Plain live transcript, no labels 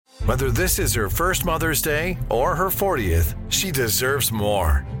Whether this is her first Mother's Day or her 40th, she deserves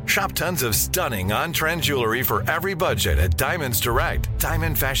more. Shop tons of stunning on-trend jewelry for every budget at Diamonds Direct.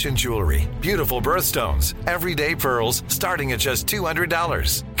 Diamond fashion jewelry, beautiful birthstones, everyday pearls starting at just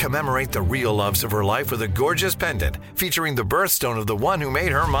 $200. Commemorate the real loves of her life with a gorgeous pendant featuring the birthstone of the one who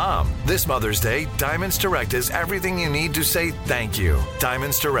made her mom. This Mother's Day, Diamonds Direct is everything you need to say thank you.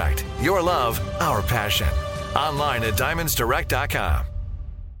 Diamonds Direct. Your love, our passion. Online at diamondsdirect.com.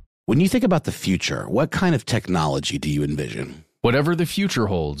 When you think about the future, what kind of technology do you envision? Whatever the future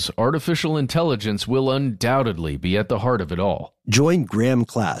holds, artificial intelligence will undoubtedly be at the heart of it all. Join Graham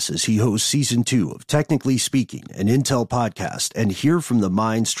Class as he hosts Season 2 of Technically Speaking, an Intel podcast, and hear from the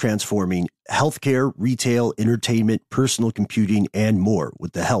minds transforming healthcare, retail, entertainment, personal computing, and more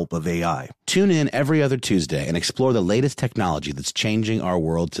with the help of AI. Tune in every other Tuesday and explore the latest technology that's changing our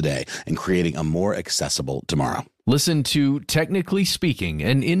world today and creating a more accessible tomorrow. Listen to Technically Speaking,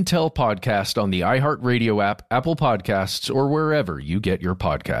 an Intel podcast on the iHeartRadio app, Apple Podcasts, or wherever you get your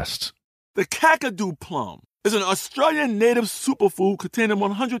podcasts. The Kakadu plum is an Australian native superfood containing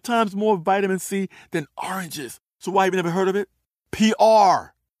 100 times more vitamin C than oranges. So why have you never heard of it?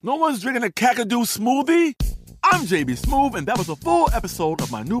 PR. No one's drinking a Kakadu smoothie? I'm JB Smoove, and that was a full episode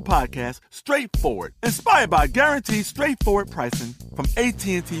of my new podcast, Straightforward, inspired by guaranteed straightforward pricing from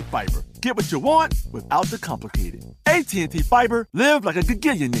AT&T Fiber. Get what you want without the complicated. AT&T Fiber, live like a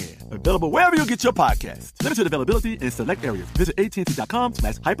gigillionaire. Available wherever you get your podcasts. Limited availability in select areas. Visit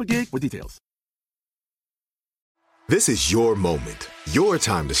AT&T.com/hypergig for details. This is your moment, your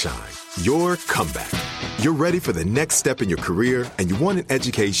time to shine, your comeback. You're ready for the next step in your career, and you want an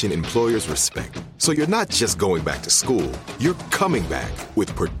education employers respect. So you're not just going back to school, you're coming back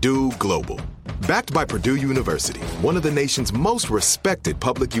with Purdue Global. Backed by Purdue University, one of the nation's most respected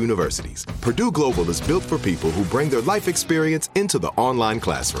public universities, Purdue Global is built for people who bring their life experience into the online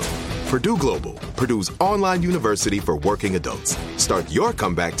classroom. Purdue Global, Purdue's online university for working adults. Start your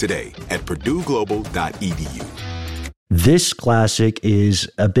comeback today at purdueglobal.edu. This classic is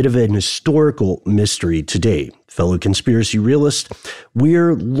a bit of an historical mystery today. Fellow conspiracy realists,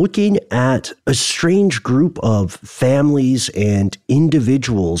 we're looking at a strange group of families and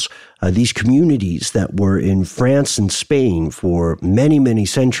individuals, these communities that were in France and Spain for many, many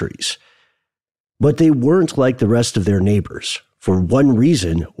centuries. But they weren't like the rest of their neighbors for one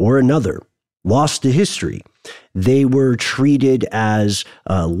reason or another. Lost to history. They were treated as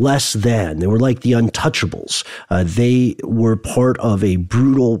less than. They were like the untouchables. They were part of a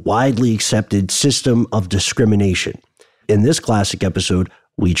brutal, widely accepted system of discrimination. In this classic episode,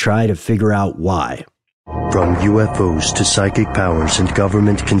 we try to figure out why. From UFOs to psychic powers and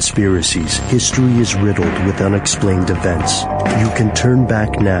government conspiracies, history is riddled with unexplained events. You can turn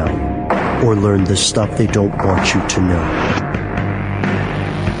back now or learn the stuff they don't want you to know.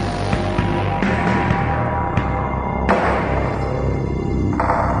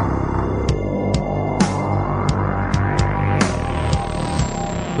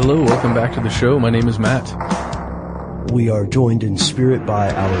 Hello, welcome back to the show. My name is Matt. We are joined in spirit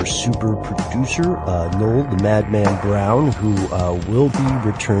by our super producer, Noel, the Madman Brown, who will be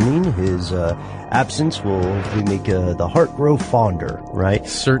returning. His absence will hopefully make the heart grow fonder, right?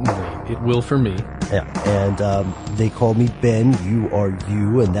 Certainly. It will for me. Yeah, and they call me Ben. You are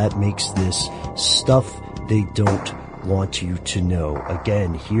you, and that makes this stuff they don't want you to know.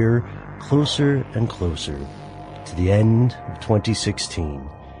 Again, here, closer and closer to the end of 2016.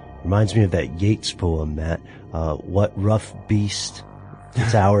 Reminds me of that Yeats poem, Matt. What rough beast,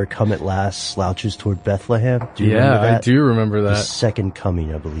 its hour come at last, slouches toward Bethlehem? Do you remember that? I do remember that. The Second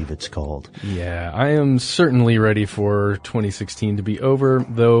Coming, I believe it's called. Yeah, I am certainly ready for 2016 to be over,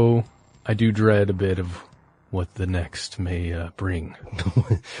 though I do dread a bit of what the next may bring.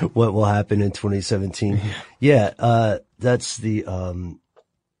 What will happen in 2017? Yeah, that's the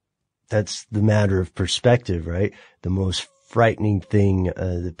matter of perspective, right? The most frightening thing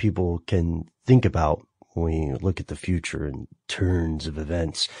that people can think about when we look at the future and turns of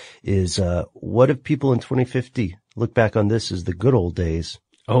events is what if people in 2050 look back on this as the good old days?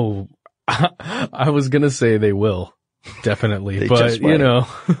 Oh, I was going to say they will. Definitely. But, you know.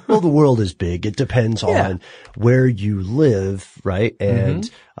 Well, the world is big. It depends on where you live, right? And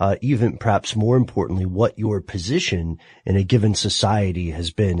even perhaps more importantly, what your position in a given society has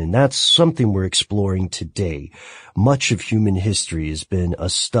been. And that's something we're exploring today. Much of human history has been a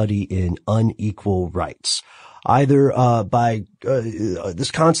study in unequal rights. Either by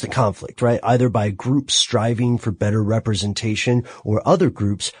this constant conflict, right? Either by groups striving for better representation or other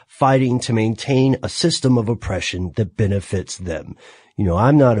groups fighting to maintain a system of oppression that benefits them.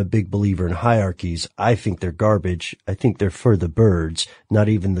 I'm not a big believer in hierarchies. I think they're garbage. I think they're for the birds, not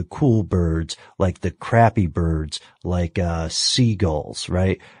even the cool birds, like the crappy birds, like seagulls,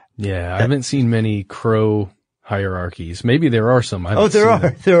 right? Yeah, I haven't seen many crow hierarchies. Maybe there are some. There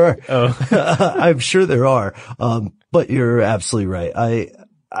are. Oh. I'm sure there are. But you're absolutely right.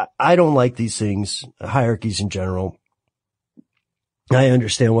 I don't like these things, hierarchies in general. I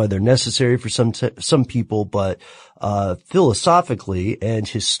understand why they're necessary for some people, but philosophically and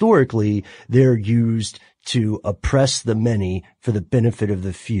historically, they're used to oppress the many for the benefit of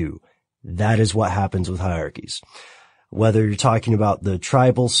the few. That is what happens with hierarchies. Whether you're talking about the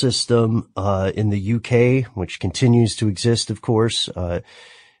tribal system in the UK, which continues to exist, of course,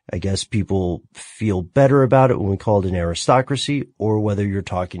 I guess people feel better about it when we call it an aristocracy, or whether you're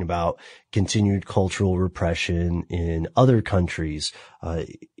talking about continued cultural repression in other countries.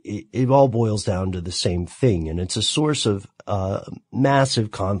 It all boils down to the same thing, and it's a source of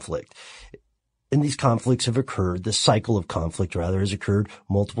massive conflict. And these conflicts have occurred, the cycle of conflict rather has occurred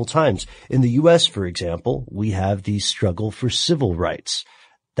multiple times. In the U.S., for example, we have the struggle for civil rights.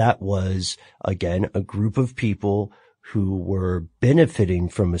 That was, again, a group of people who were benefiting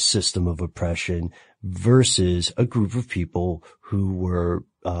from a system of oppression versus a group of people who were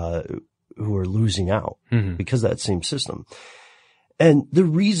losing out because of that same system. And the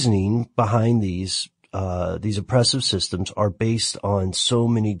reasoning behind these oppressive systems are based on so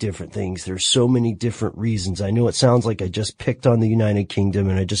many different things. There's so many different reasons. I know it sounds like I just picked on the United Kingdom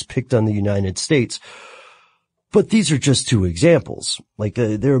and I just picked on the United States, but these are just two examples. Like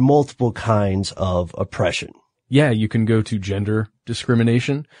there are multiple kinds of oppression. Yeah, you can go to gender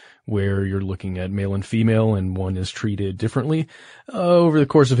discrimination, where you're looking at male and female and one is treated differently. Over the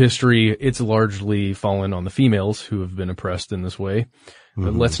course of history, it's largely fallen on the females who have been oppressed in this way.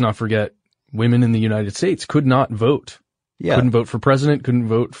 But let's not forget, women in the United States could not vote. Yeah. Couldn't vote for president, couldn't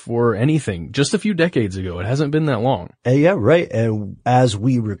vote for anything. Just a few decades ago. It hasn't been that long. Yeah, right. And as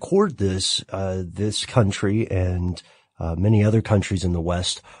we record this, this country and many other countries in the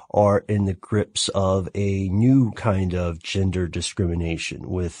West are in the grips of a new kind of gender discrimination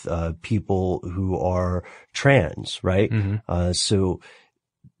with people who are trans, right? So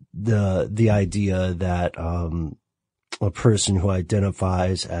the idea that a person who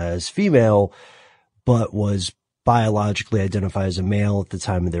identifies as female but was biologically identified as a male at the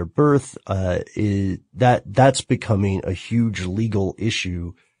time of their birth that's becoming a huge legal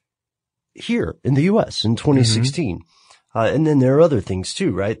issue here in the U.S. in 2016. And then there are other things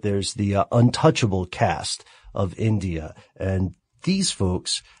too, right? There's the untouchable caste of India, and these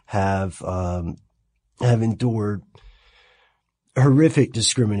folks have endured horrific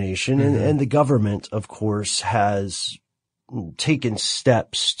discrimination, and the government, of course, has taken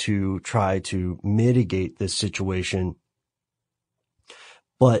steps to try to mitigate this situation.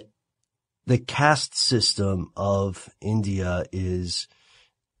 But the caste system of India is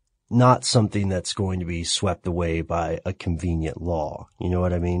not something that's going to be swept away by a convenient law. You know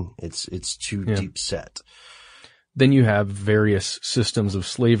what I mean? It's too deep set. Then you have various systems of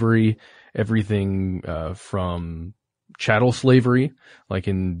slavery, everything from chattel slavery, like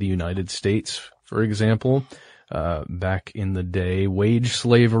in the United States, for example. Back in the day, wage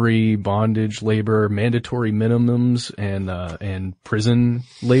slavery, bondage labor, mandatory minimums, and prison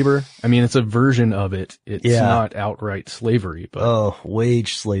labor. I mean, it's a version of it. It's not outright slavery, but. Oh,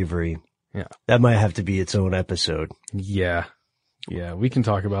 wage slavery. Yeah. That might have to be its own episode. Yeah. Yeah, we can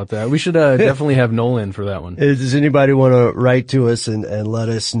talk about that. We should, definitely have Nolan for that one. Does anybody want to write to us and let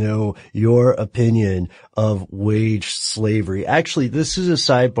us know your opinion of wage slavery? Actually, this is a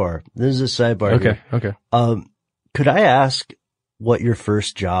sidebar. Okay. Here. Okay. Could I ask what your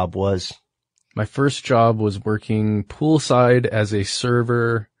first job was? My first job was working poolside as a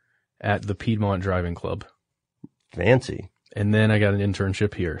server at the Piedmont Driving Club. Fancy. And then I got an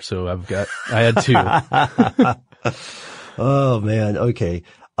internship here. So I had two. Oh man. Okay.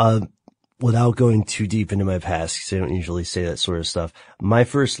 Without going too deep into my past, because I don't usually say that sort of stuff, my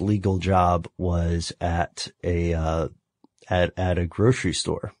first legal job was at a grocery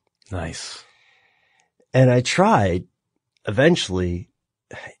store. Nice. And I tried, Matt,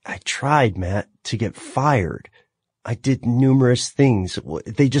 to get fired. I did numerous things.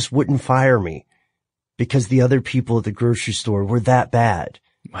 They just wouldn't fire me because the other people at the grocery store were that bad.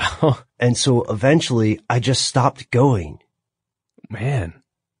 Wow. And so eventually I just stopped going. Man,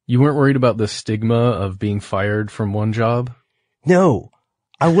 you weren't worried about the stigma of being fired from one job? No,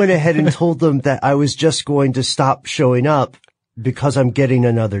 I went ahead and told them that I was just going to stop showing up because I'm getting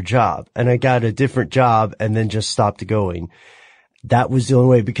another job, and I got a different job and then just stopped going. That was the only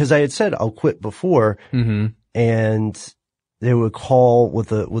way, because I had said I'll quit before. And they would call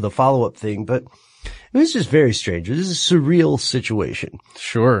with a follow-up thing, but it was just very strange. This is a surreal situation.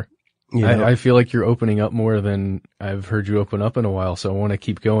 Sure. You know? I feel like you're opening up more than I've heard you open up in a while, so I want to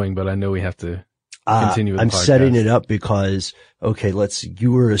keep going, but I know we have to continue with the I'm podcast. setting it up because, okay,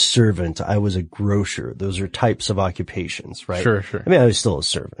 you were a servant. I was a grocer. Those are types of occupations, right? Sure. I mean, I was still a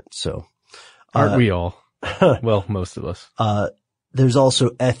servant, so. Aren't we all? Well, most of us. There's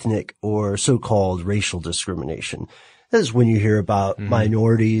also ethnic or so-called racial discrimination. That is when you hear about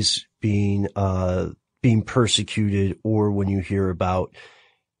minorities being persecuted, or when you hear about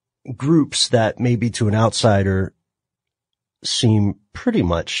groups that maybe to an outsider seem pretty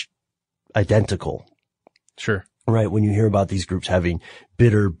much identical. Sure. Right. When you hear about these groups having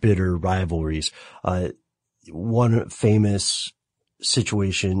bitter rivalries. One famous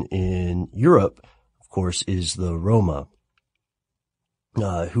situation in Europe, of course, is the Roma,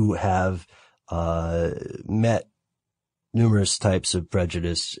 who have, met numerous types of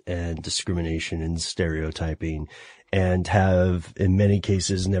prejudice and discrimination and stereotyping, and have in many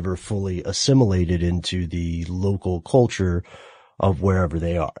cases never fully assimilated into the local culture of wherever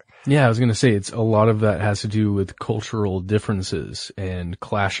they are. Yeah, I was going to say a lot of that has to do with cultural differences and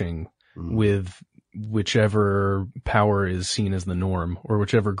clashing with whichever power is seen as the norm, or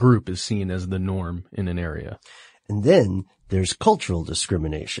whichever group is seen as the norm in an area. And then there's cultural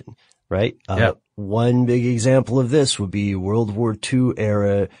discrimination, right? Yeah. One big example of this would be World War II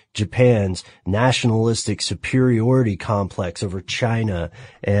era Japan's nationalistic superiority complex over China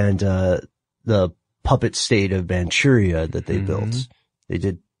and the puppet state of Manchuria that they built. They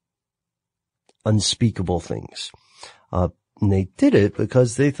did unspeakable things. And they did it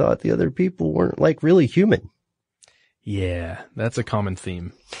because they thought the other people weren't like really human. Yeah, that's a common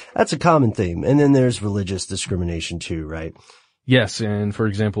theme. That's a common theme. And then there's religious discrimination too, right? Yes, and for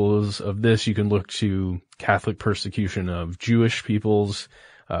examples of this, you can look to Catholic persecution of Jewish peoples,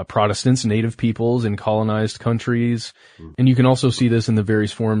 Protestants, native peoples in colonized countries. And you can also see this in the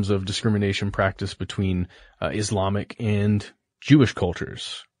various forms of discrimination practiced between Islamic and Jewish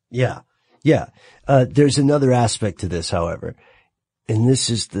cultures. Yeah. There's another aspect to this, however, and this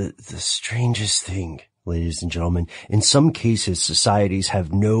is the strangest thing, ladies and gentlemen. In some cases, societies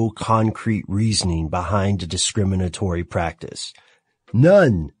have no concrete reasoning behind a discriminatory practice.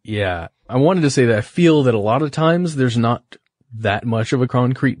 None. Yeah. I wanted to say that I feel that a lot of times there's not that much of a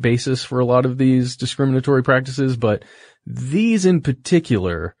concrete basis for a lot of these discriminatory practices, but these in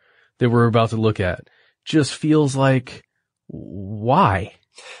particular that we're about to look at just feels like, why?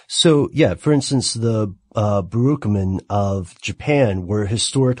 So, yeah, for instance, the Barokumen of Japan were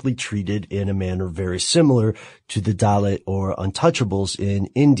historically treated in a manner very similar to the Dalit or untouchables in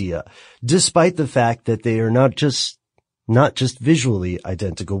India, despite the fact that they are not just visually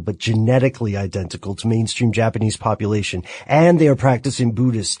identical, but genetically identical to mainstream Japanese population. And they are practicing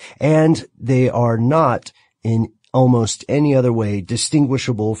Buddhists, and they are not in almost any other way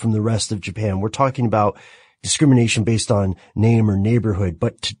distinguishable from the rest of Japan. We're talking about discrimination based on name or neighborhood.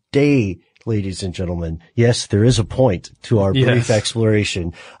 But today, ladies and gentlemen, yes, there is a point to our brief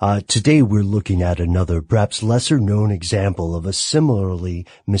exploration. Today we're looking at another, perhaps lesser known example of a similarly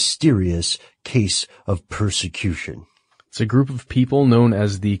mysterious case of persecution. It's a group of people known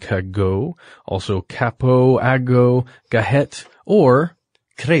as the Kago, also Kapo, Ago, Gahet, or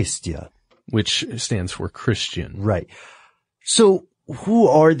Krestia, which stands for Christian. Right. So who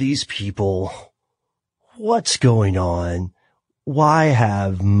are these people? What's going on? Why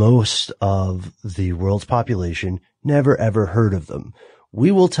have most of the world's population never ever heard of them?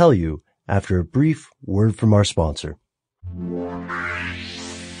 We will tell you after a brief word from our sponsor.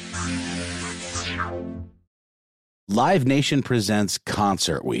 Live Nation presents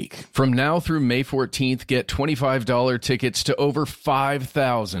Concert Week. From now through May 14th, get $25 tickets to over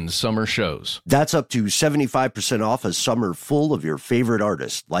 5,000 summer shows. That's up to 75% off a summer full of your favorite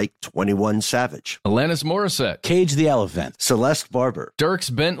artists, like 21 Savage, Alanis Morissette, Cage the Elephant, Celeste Barber,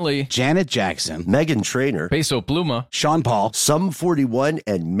 Dierks Bentley, Janet Jackson, Meghan Trainor, Peso Pluma, Sean Paul, Sum 41,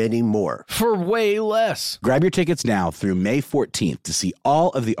 and many more. for way less. Grab your tickets now through May 14th to see all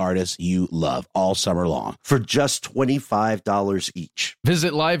of the artists you love all summer long. For just $25 each.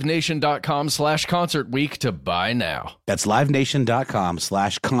 Visit livenation.com/concert week to buy now. That's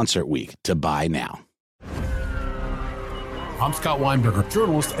livenation.com/concert week to buy now. I'm Scott Weinberger,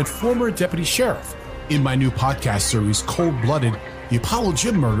 journalist and former deputy sheriff. In my new podcast series, Cold Blooded, The Apollo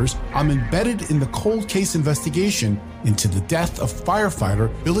Gym Murders, I'm embedded in the cold case investigation into the death of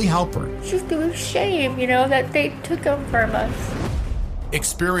firefighter Billy Halpern. It's just a shame, that they took him from us.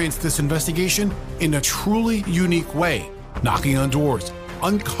 Experience this investigation in a truly unique way, knocking on doors,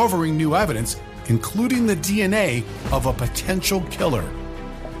 uncovering new evidence, including the DNA of a potential killer.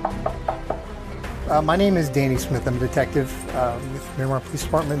 My name is Danny Smith. I'm a detective with Miramar Police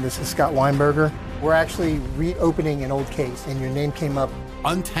Department. This is Scott Weinberger. We're actually reopening an old case, and your name came up.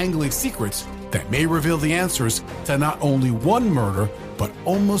 Untangling secrets that may reveal the answers to not only one murder, but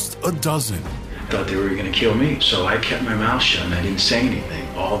almost a dozen. I thought they were going to kill me, so I kept my mouth shut and I didn't say anything.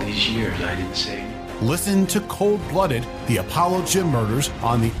 All these years, I didn't say anything. Listen to Cold Blooded, The Apollo Gym Murders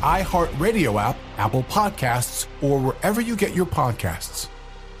on the iHeartRadio app, Apple Podcasts, or wherever you get your podcasts.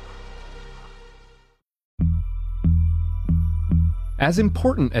 As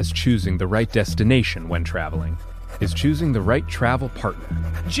important as choosing the right destination when traveling is choosing the right travel partner.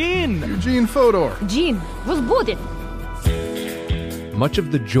 Eugene Fodor. Gene, возбудит. Much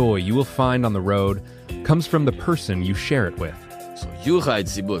of the joy you will find on the road comes from the person you share it with. So you write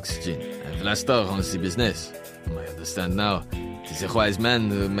the books, Gene, and Vlastar runs the business. I understand now. It is a wise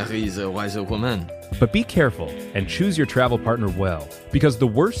man marries a wiser woman. But be careful and choose your travel partner well, because the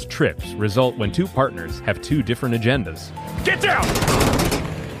worst trips result when two partners have two different agendas. Get down!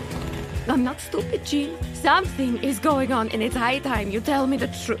 I'm not stupid, Gene. Something is going on, and it's high time you tell me the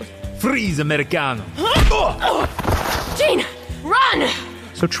truth. Freeze, Americano! Gene, run!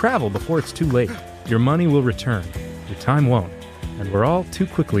 So travel before it's too late. Your money will return, your time won't, and we're all too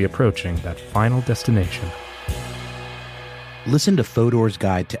quickly approaching that final destination. Listen to Fodor's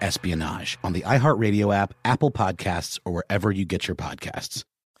Guide to Espionage on the iHeartRadio app, Apple Podcasts, or wherever you get your podcasts.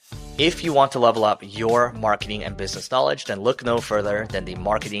 If you want to level up your marketing and business knowledge, then look no further than the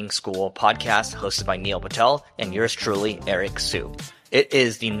Marketing School podcast hosted by Neil Patel and yours truly, Eric Su. It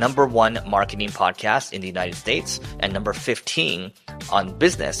is the #1 marketing podcast in the United States and number 15 on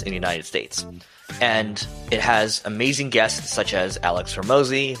business in the United States. And it has amazing guests such as Alex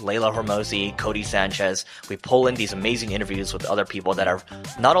Hormozi, Layla Hormozi, Cody Sanchez. We pull in these amazing interviews with other people that are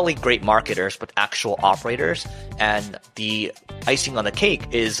not only great marketers, but actual operators. And the icing on the cake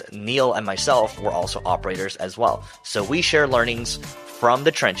is Neil and myself were also operators as well. So we share learnings from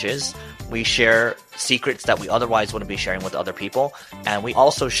the trenches. We share secrets that we otherwise wouldn't be sharing with other people. And we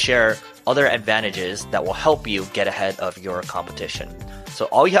also share other advantages that will help you get ahead of your competition. So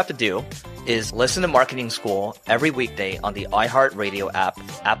all you have to do is listen to Marketing School every weekday on the iHeartRadio app,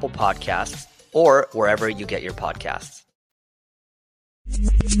 Apple Podcasts, or wherever you get your podcasts.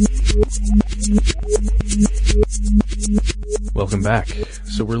 Welcome back.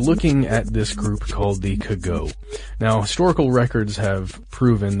 So we're looking at this group called the Cagots. Now, historical records have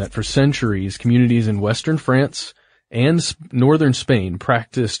proven that for centuries, communities in Western France and Northern Spain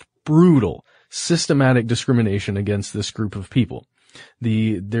practiced brutal, systematic discrimination against this group of people.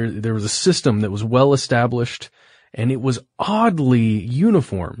 There was a system that was well established, and it was oddly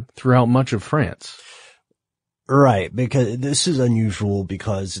uniform throughout much of France. Right, because this is unusual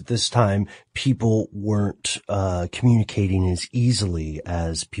because at this time people weren't communicating as easily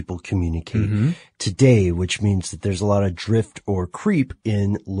as people communicate today, which means that there's a lot of drift or creep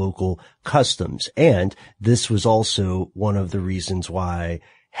in local customs. And this was also one of the reasons why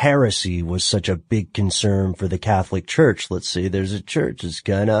heresy was such a big concern for the Catholic Church. Let's say there's a church that's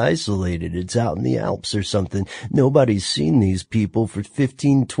kind of isolated. It's out in the Alps or something. Nobody's seen these people for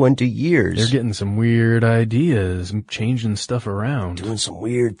 15, 20 years. They're getting some weird ideas, changing stuff around. Doing some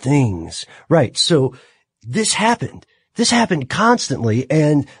weird things. Right. So this happened. This happened constantly.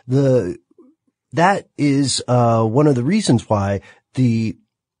 And that is one of the reasons why the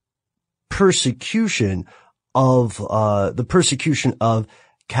persecution of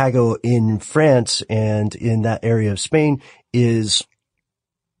Cagots in France and in that area of Spain is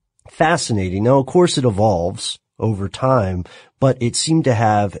fascinating. Now, of course, it evolves over time, but it seemed to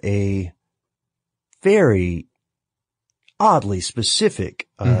have a very oddly specific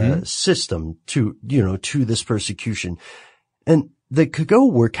system to this persecution. And the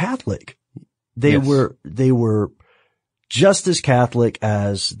Cagots were Catholic. They were just as Catholic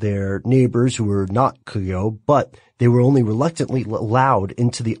as their neighbors who were not Cagots, but they were only reluctantly allowed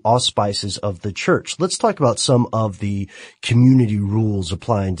into the auspices of the church. Let's talk about some of the community rules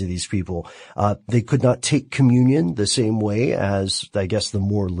applying to these people. They could not take communion the same way as, I guess, the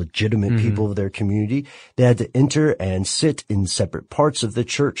more legitimate people of their community. They had to enter and sit in separate parts of the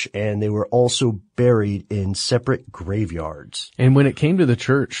church, and they were also buried in separate graveyards. And when it came to the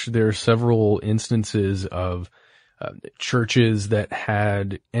church, there are several instances of churches that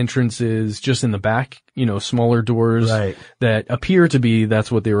had entrances just in the back, smaller doors that appear to be,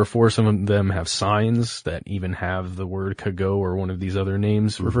 that's what they were for. Some of them have signs that even have the word Cagot or one of these other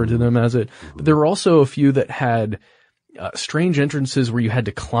names referred to them as it. But there were also a few that had strange entrances where you had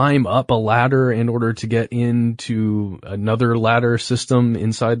to climb up a ladder in order to get into another ladder system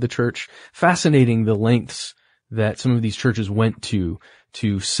inside the church. Fascinating the lengths that some of these churches went to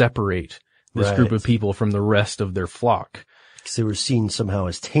separate this group of people from the rest of their flock. Because they were seen somehow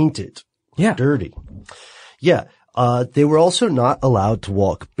as tainted. Yeah. Dirty. Yeah. They were also not allowed to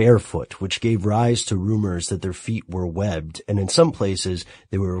walk barefoot, which gave rise to rumors that their feet were webbed. And in some places,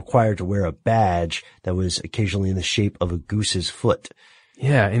 they were required to wear a badge that was occasionally in the shape of a goose's foot.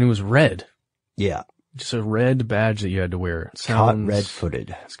 Yeah, and it was red. Yeah. Just a red badge that you had to wear. Caught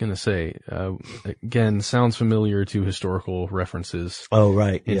red-footed. I was going to say, again, sounds familiar to historical references. Oh,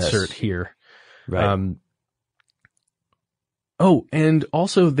 right. Insert here. Right. And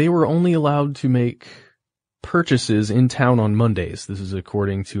also they were only allowed to make purchases in town on Mondays. This is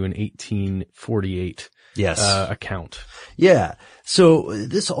according to an 1848 account. Yeah. So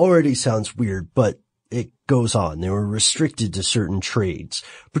this already sounds weird, but it goes on. They were restricted to certain trades,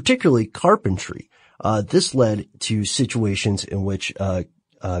 particularly carpentry. This led to situations in which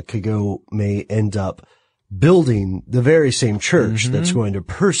Kagyo may end up building the very same church that's going to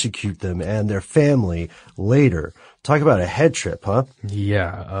persecute them and their family later. Talk about a head trip, huh?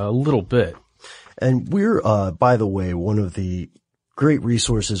 Yeah, a little bit. And we're, by the way, one of the great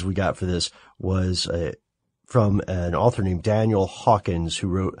resources we got for this was from an author named Daniel Hawkins, who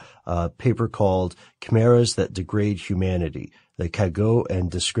wrote a paper called Chimeras That Degrade Humanity, the Kagyo and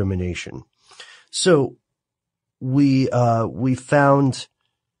Discrimination. So we found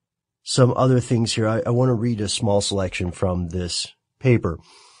some other things here. I want to read a small selection from this paper.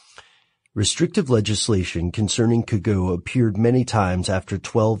 Restrictive legislation concerning Kagyo appeared many times after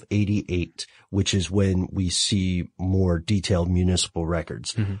 1288, which is when we see more detailed municipal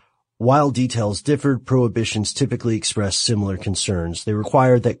records. While details differed, prohibitions typically expressed similar concerns. They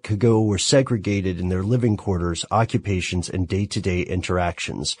required that Kagyo were segregated in their living quarters, occupations, and day-to-day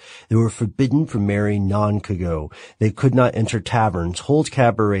interactions. They were forbidden from marrying non-Kagyo. They could not enter taverns, hold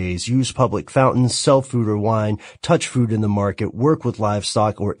cabarets, use public fountains, sell food or wine, touch food in the market, work with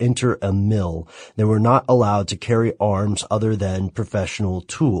livestock, or enter a mill. They were not allowed to carry arms other than professional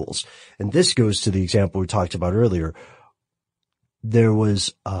tools. And this goes to the example we talked about earlier. There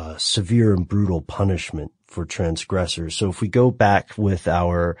was severe and brutal punishment for transgressors. So if we go back with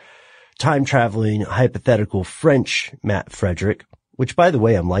our time-traveling hypothetical French Matt Frederick, which, by the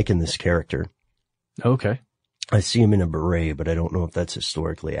way, I'm liking this character. Okay. I see him in a beret, but I don't know if that's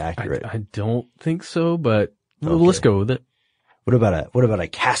historically accurate. I don't think so, but let's go with it. What about a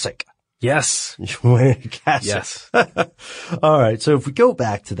cassock? Yes. Wearing a cassock. Yes. All right. So if we go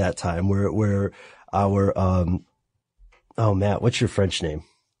back to that time where our, oh, Matt, what's your French name?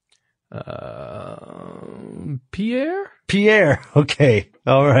 Pierre? Pierre. Okay.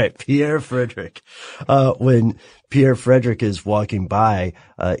 All right. Pierre Frederick. When Pierre Frederick is walking by,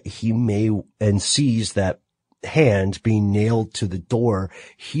 he may and sees that hand being nailed to the door.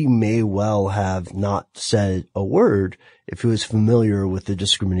 He may well have not said a word if he was familiar with the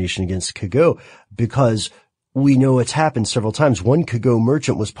discrimination against Kagyo, because we know it's happened several times. One Kagyo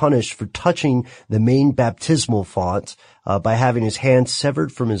merchant was punished for touching the main baptismal font by having his hand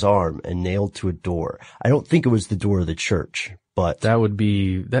severed from his arm and nailed to a door. I don't think it was the door of the church, but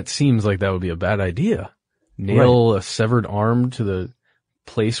that seems like that would be a bad idea. Nail a severed arm to the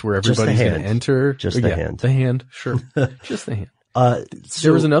place where everybody's going to enter. Just the hand. The hand, sure. Just the hand.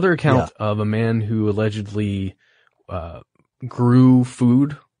 There was another account of a man who allegedly grew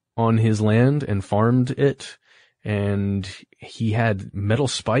food on his land and farmed it, and he had metal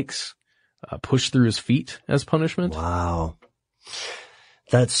spikes pushed through his feet as punishment. Wow.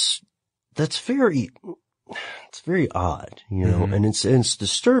 That's very odd, you know, and it's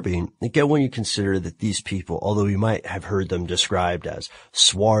disturbing. Again, when you consider that these people, although you might have heard them described as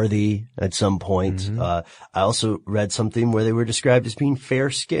swarthy at some point, I also read something where they were described as being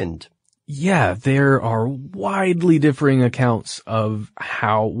fair-skinned. Yeah, there are widely differing accounts of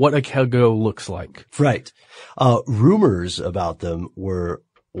what a Kagyo looks like. Right. Rumors about them were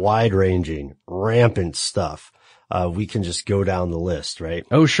wide-ranging, rampant stuff. We can just go down the list, right?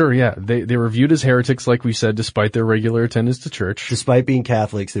 Oh, sure, yeah. They were viewed as heretics, like we said, despite their regular attendance to church. Despite being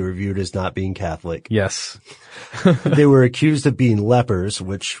Catholics, they were viewed as not being Catholic. Yes. They were accused of being lepers,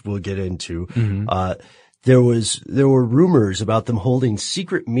 which we'll get into. There were rumors about them holding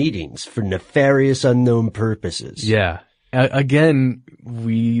secret meetings for nefarious unknown purposes. Yeah. Again,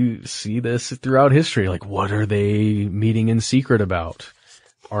 we see this throughout history. Like, what are they meeting in secret about?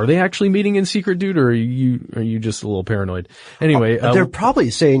 Are they actually meeting in secret, dude, or are you just a little paranoid? Anyway, they're probably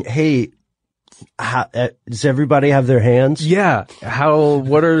saying, "Hey, Does everybody have their hands? Yeah.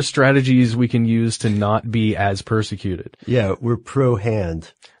 What are strategies we can use to not be as persecuted? Yeah, we're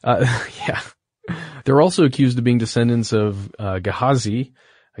pro-hand. Yeah. They're also accused of being descendants of Gehazi.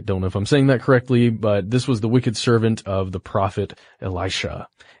 I don't know if I'm saying that correctly, but this was the wicked servant of the prophet Elisha.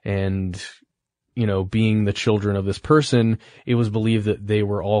 And, being the children of this person, it was believed that they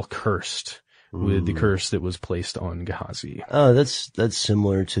were all cursed with the curse that was placed on Gehazi. Oh, that's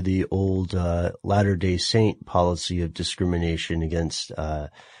similar to the old Latter-day Saint policy of discrimination against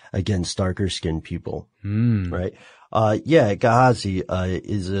darker skinned people. Right? Gehazi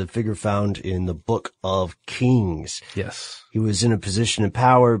is a figure found in the Book of Kings. Yes. He was in a position of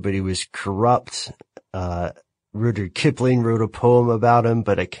power, but he was corrupt. Rudyard Kipling wrote a poem about him,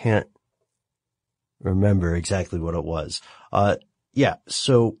 but I can't remember exactly what it was.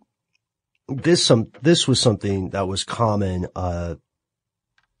 So this was something that was common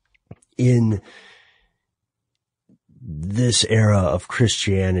in this era of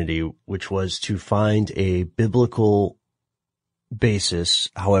Christianity, which was to find a biblical basis,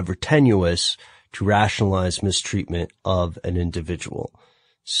 however tenuous, to rationalize mistreatment of an individual.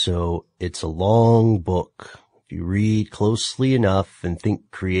 So it's a long book. If you read closely enough and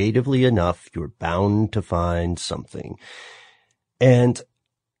think creatively enough, you're bound to find something. And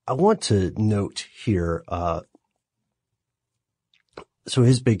I want to note here, so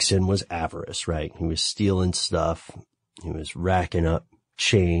his big sin was avarice, right? He was stealing stuff. He was racking up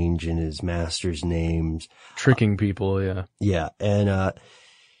change in his master's names. Tricking people, yeah. Yeah, and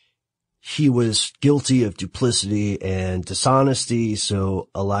he was guilty of duplicity and dishonesty, so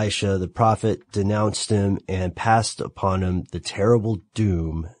Elisha, the prophet, denounced him and passed upon him the terrible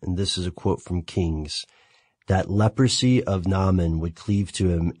doom, and this is a quote from Kings, that leprosy of Naaman would cleave to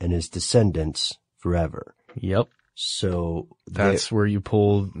him and his descendants forever. Yep. So that's where you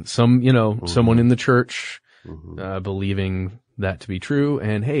pull someone in the church believing that to be true,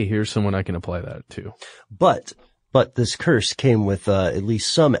 and hey, here's someone I can apply that to. But this curse came with at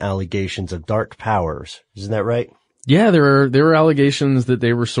least some allegations of dark powers. Isn't that right? Yeah, there were allegations that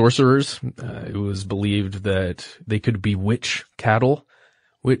they were sorcerers. It was believed that they could bewitch cattle,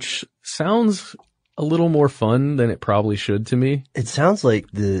 which sounds a little more fun than it probably should to me. It sounds like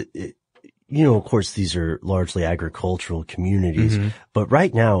of course, these are largely agricultural communities, but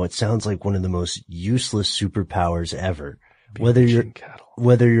right now it sounds like one of the most useless superpowers ever. Whether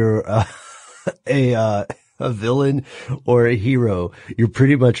you're a villain or a hero, you're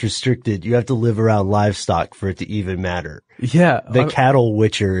pretty much restricted. You have to live around livestock for it to even matter. Yeah. The cattle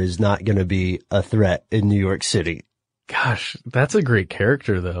witcher is not going to be a threat in New York City. Gosh, that's a great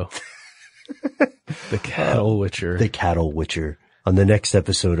character though. The cattle witcher. The cattle witcher. On the next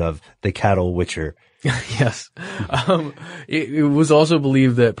episode of The Cattle Witcher. Yes. It was also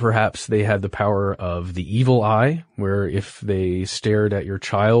believed that perhaps they had the power of the evil eye, where if they stared at your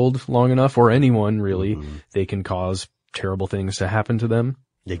child long enough, or anyone really, they can cause terrible things to happen to them.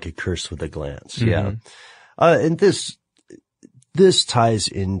 They could curse with a glance. Yeah. And this ties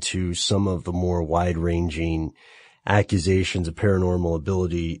into some of the more wide-ranging accusations of paranormal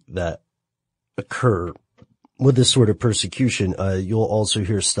ability that occur with this sort of persecution. You'll also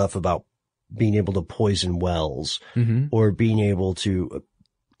hear stuff about being able to poison wells or being able to,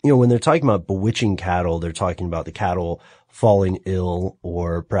 when they're talking about bewitching cattle, they're talking about the cattle falling ill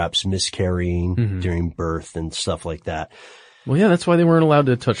or perhaps miscarrying during birth and stuff like that. Well, yeah, that's why they weren't allowed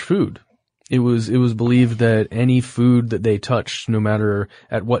to touch food. It was believed that any food that they touched, no matter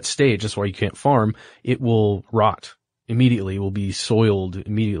at what stage, that's why you can't farm, it will rot immediately, will be soiled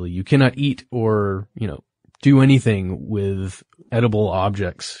immediately. You cannot eat or, do anything with edible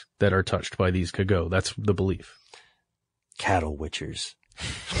objects that are touched by these Kago. That's the belief. Cattle witchers.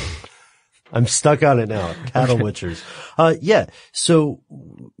 I'm stuck on it now. Cattle witchers. Yeah. So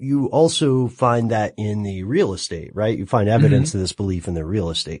you also find that in the real estate, right? You find evidence of this belief in the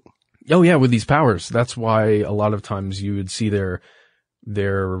real estate. Oh yeah, with these powers. That's why a lot of times you would see their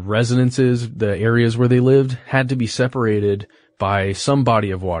residences, the areas where they lived, had to be separated by some body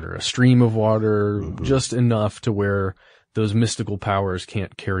of water, a stream of water, just enough to where those mystical powers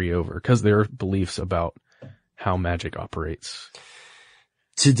can't carry over, because there are beliefs about how magic operates.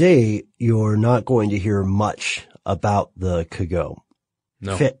 Today, you're not going to hear much about the Kago.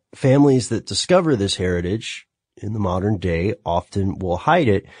 No. Families that discover this heritage in the modern day often will hide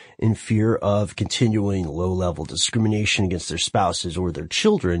it in fear of continuing low-level discrimination against their spouses or their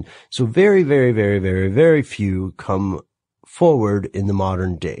children. So very, very, very, very, very few come forward in the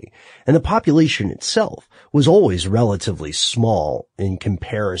modern day. And the population itself was always relatively small in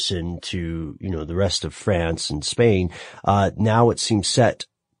comparison to, the rest of France and Spain. Now it seems set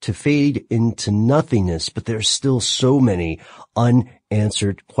to fade into nothingness, but there's still so many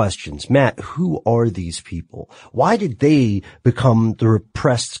unanswered questions. Matt, who are these people? Why did they become the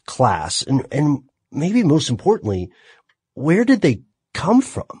repressed class? And maybe most importantly, where did they come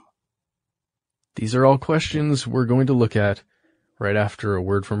from? These are all questions we're going to look at right after a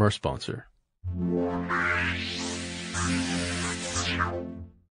word from our sponsor.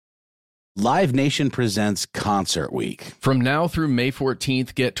 Live Nation presents Concert Week. From now through May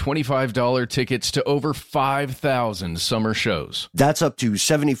 14th, get $25 tickets to over 5,000 summer shows. That's up to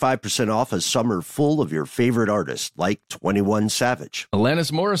 75% off a summer full of your favorite artists, like 21 Savage,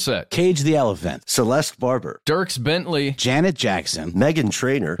 Alanis Morissette, Cage the Elephant, Celeste Barber, Dierks Bentley, Janet Jackson, Meghan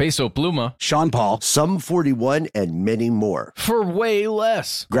Trainor, Peso Pluma, Sean Paul, Sum 41, and many more. For way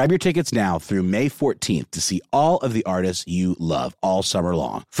less. Grab your tickets now through May 14th to see all of the artists you love all summer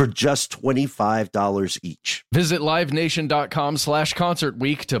long for just $25 each. Visit livenation.com/Concert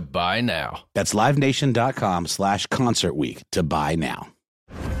Week to buy now. That's livenation.com/Concert Week to buy now.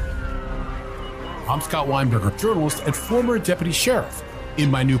 I'm Scott Weinberger, journalist and former deputy sheriff. In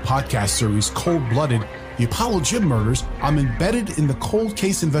my new podcast series, Cold Blooded, The Apollo Gym Murders, I'm embedded in the cold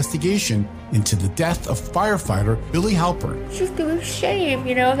case investigation into the death of firefighter Billy Halpern. It's just a shame,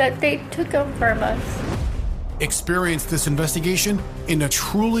 that they took him from us. Experience this investigation in a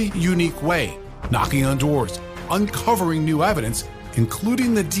truly unique way, knocking on doors, uncovering new evidence,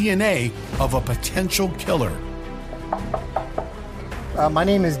 including the DNA of a potential killer. My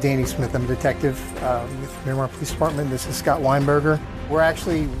name is Danny Smith. I'm a detective with Miramar Police Department. This is Scott Weinberger. We're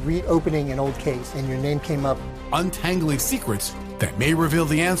actually reopening an old case, and your name came up. Untangling secrets that may reveal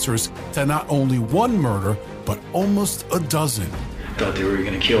the answers to not only one murder, but almost a dozen. Thought they were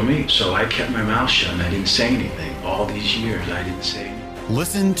going to kill me, so I kept my mouth shut and I didn't say anything. All these years, I didn't say anything.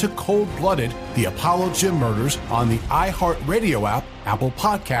 Listen to Cold Blooded, The Apollo Gym Murders on the iHeartRadio app, Apple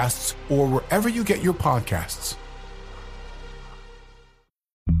Podcasts, or wherever you get your podcasts.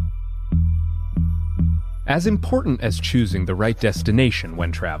 As important as choosing the right destination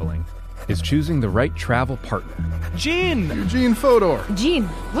when traveling is choosing the right travel partner. Gene! Eugene Fodor. Gene,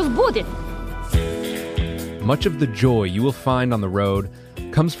 возбудит. Much of the joy you will find on the road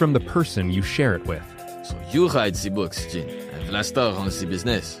comes from the person you share it with. So you write the books, Gene, and Vlastar runs the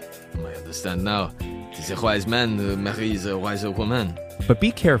business. I understand now. The wise man marries a wiser woman. But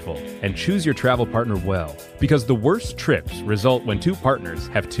be careful and choose your travel partner well, because the worst trips result when two partners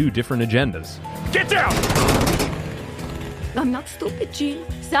have two different agendas. Get down! I'm not stupid, Gene.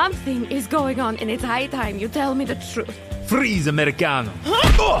 Something is going on, and it's high time you tell me the truth. Freeze, Americano.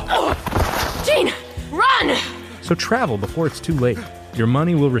 Gene, run! So travel before it's too late. Your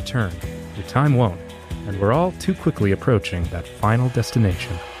money will return, your time won't, and we're all too quickly approaching that final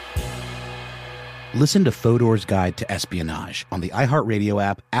destination. Listen to Fodor's Guide to Espionage on the iHeartRadio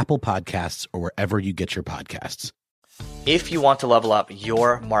app, Apple Podcasts, or wherever you get your podcasts. If you want to level up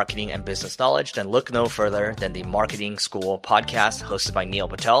your marketing and business knowledge, then look no further than the Marketing School podcast hosted by Neil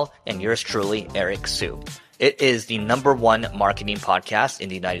Patel and yours truly, Eric Su. It is the #1 marketing podcast in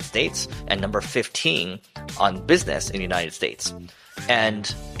the United States and number 15 on business in the United States.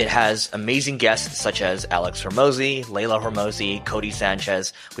 And it has amazing guests such as Alex Hormozi, Layla Hormozi, Cody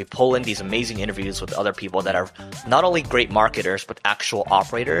Sanchez. We pull in these amazing interviews with other people that are not only great marketers, but actual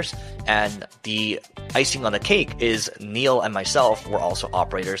operators. And the icing on the cake is Neil and myself were also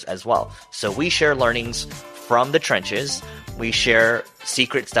operators as well. So we share learnings from the trenches. We share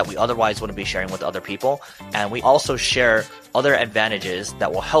secrets that we otherwise wouldn't be sharing with other people. And we also share other advantages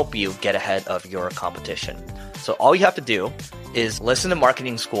that will help you get ahead of your competition. So all you have to do is listen to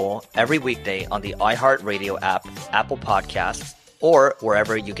Marketing School every weekday on the iHeartRadio app, Apple Podcasts, or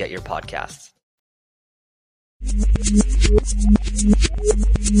wherever you get your podcasts.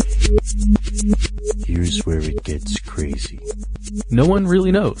 Here's where it gets crazy. No one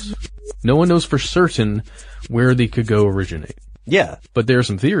really knows. No one knows for certain where they could go originate. Yeah. But there are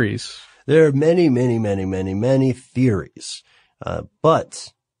some theories. There are many theories.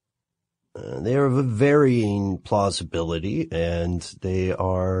 But they are of a varying plausibility, and they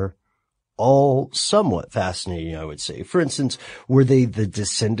are all somewhat fascinating, I would say. For instance, were they the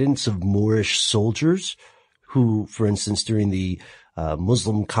descendants of Moorish soldiers who, for instance, during the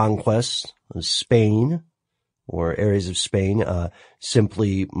Muslim conquest of Spain or areas of Spain,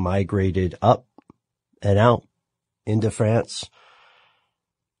 simply migrated up and out into France?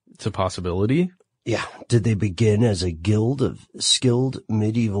 It's a possibility. Yeah. Did they begin as a guild of skilled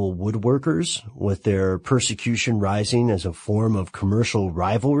medieval woodworkers with their persecution rising as a form of commercial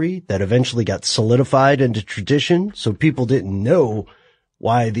rivalry that eventually got solidified into tradition? So people didn't know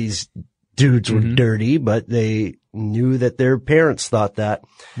why these dudes were dirty, but they knew that their parents thought that.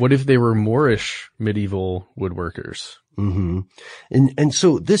 What if they were Moorish medieval woodworkers? Mm-hmm. And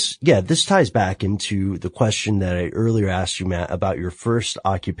so this ties back into the question that I earlier asked you, Matt, about your first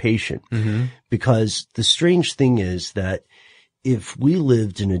occupation. Mm-hmm. Because the strange thing is that if we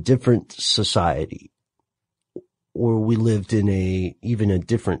lived in a different society, or we lived in even a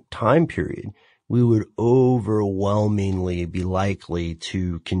different time period, we would overwhelmingly be likely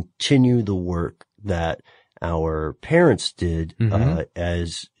to continue the work that our parents did,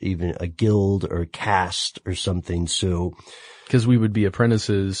 as even a guild or caste or something. So, because we would be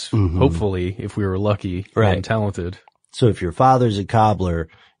apprentices, hopefully, if we were lucky and talented. So if your father's a cobbler,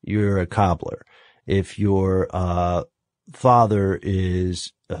 you're a cobbler. If your father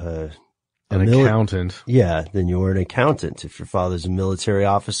is an accountant, then you're an accountant. If your father's a military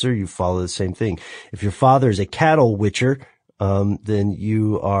officer, you follow the same thing. If your father is a cattle witcher, then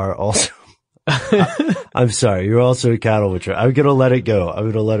you are also. I'm sorry, you're also a cattle witcher. I'm going to let it go.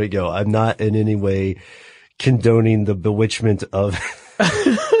 I'm not in any way condoning the bewitchment of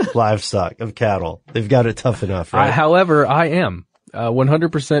livestock, of cattle. They've got it tough enough, right? However, I am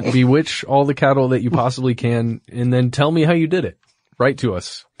 100% bewitch all the cattle that you possibly can, and then tell me how you did it. Write to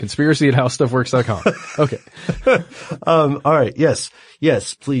us. conspiracy@howstuffworks.com. Okay. All right.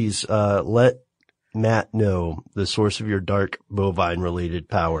 Yes, please, let Matt know the source of your dark bovine related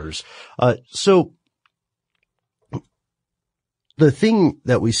powers. So the thing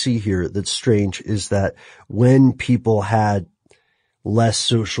that we see here that's strange is that when people had less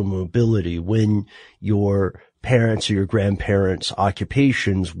social mobility, when your parents or your grandparents'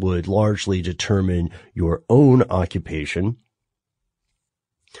 occupations would largely determine your own occupation,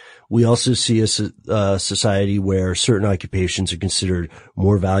 we also see a society where certain occupations are considered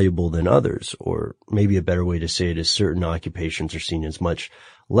more valuable than others, or maybe a better way to say it is certain occupations are seen as much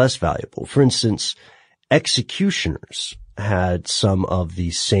less valuable. For instance, executioners had some of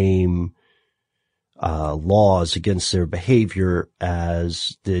the same laws against their behavior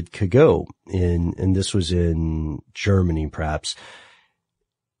as did Cagot, and this was in Germany perhaps.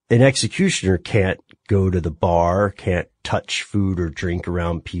 An executioner can't go to the bar, can't touch food or drink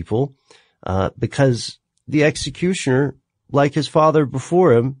around people, because the executioner, like his father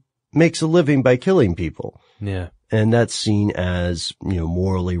before him, makes a living by killing people. Yeah. And that's seen as,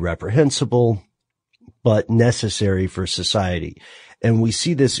 morally reprehensible, but necessary for society. And we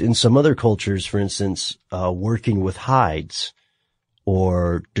see this in some other cultures, for instance, working with hides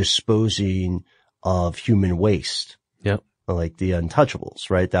or disposing of human waste. Yep. Like the untouchables,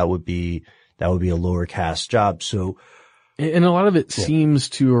 right? That would be a lower caste job. So, and a lot of it seems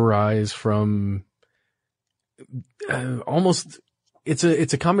to arise from almost, it's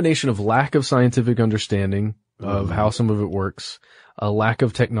a combination of lack of scientific understanding of how some of it works, a lack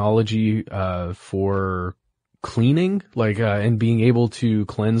of technology, for cleaning, and being able to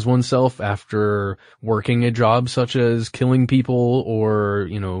cleanse oneself after working a job such as killing people or,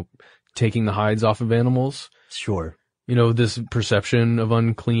 taking the hides off of animals. Sure. This perception of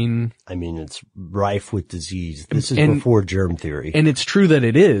unclean. I mean, it's rife with disease. This is before germ theory. And it's true that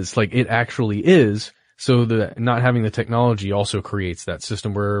it is, it actually is. So the not having the technology also creates that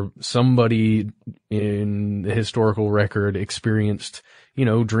system where somebody in the historical record experienced,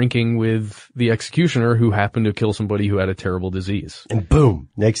 drinking with the executioner who happened to kill somebody who had a terrible disease. And boom,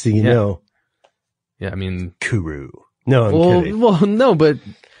 next thing you know. Yeah, I mean. Kuru. No, I'm kidding. Well, no, but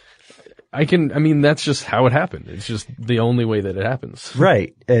that's just how it happened. It's just the only way that it happens.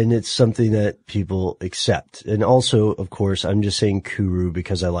 Right. And it's something that people accept. And also, of course, I'm just saying kuru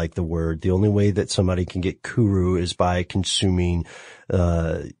because I like the word. The only way that somebody can get kuru is by consuming,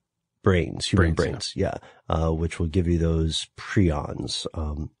 human brains. Yeah. Which will give you those prions,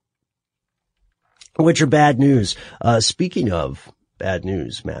 which are bad news. Speaking of bad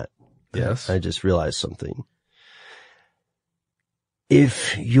news, Matt. Yes. I just realized something.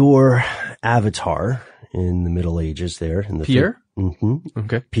 If your avatar in the Middle Ages there, in the Pierre?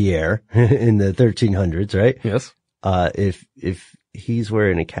 Okay. Pierre in the 1300s, right? Yes. If he's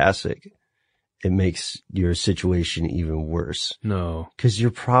wearing a cassock, it makes your situation even worse. No. 'Cause you're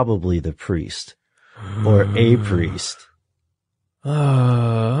probably the priest or a priest.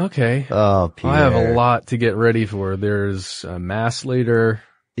 Okay. Oh, Pierre. I have a lot to get ready for. There's a mass later.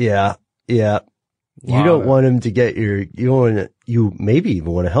 Yeah. Yeah. You don't want him to get you maybe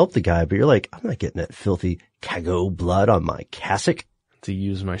even want to help the guy, but you're like, I'm not getting that filthy Cagot blood on my cassock. To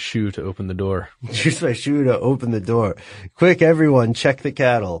use my shoe to open the door. Use my shoe to open the door. Quick, everyone, check the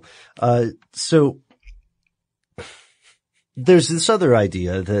cattle. So there's this other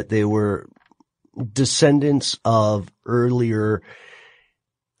idea that they were descendants of earlier,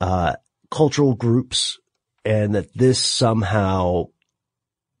 cultural groups, and that this somehow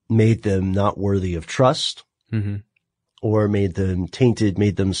made them not worthy of trust, or made them tainted,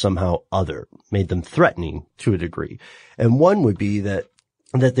 made them somehow other, made them threatening to a degree. And one would be that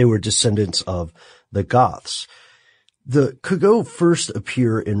they were descendants of the Goths. The Kagou first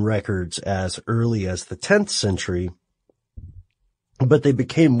appear in records as early as the 10th century, but they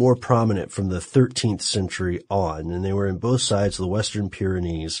became more prominent from the 13th century on, and they were in both sides of the Western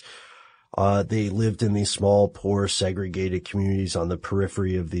Pyrenees. They lived in these small, poor, segregated communities on the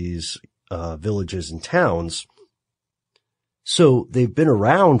periphery of these villages and towns. So they've been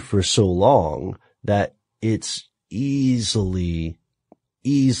around for so long that it's easily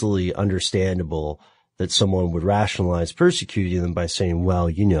understandable that someone would rationalize persecuting them by saying, well,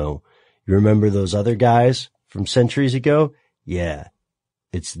 you remember those other guys from centuries ago? Yeah,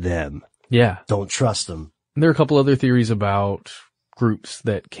 it's them. Yeah. Don't trust them. There are a couple other theories about groups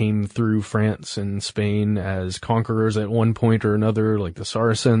that came through France and Spain as conquerors at one point or another, like the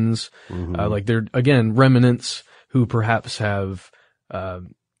Saracens. Like they're, again, remnants who perhaps have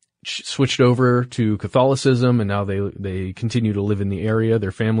switched over to Catholicism, and now they continue to live in the area.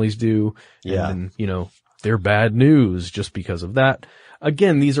 Their families do. Yeah. And then, they're bad news just because of that.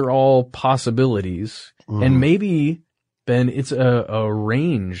 Again, these are all possibilities. And maybe, Ben, it's a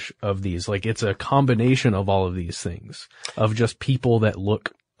range of these. Like, it's a combination of all of these things, of just people that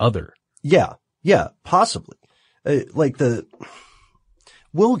look other. Yeah, possibly.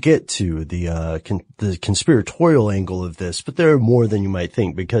 We'll get to the conspiratorial angle of this, but there are more than you might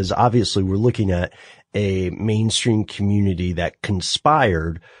think, because obviously we're looking at a mainstream community that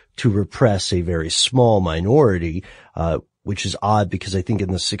conspired to repress a very small minority, which is odd because I think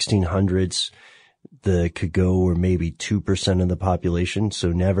in the 1600s, the Kagou were maybe 2% of the population,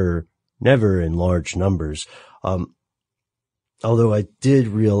 so never in large numbers. Although I did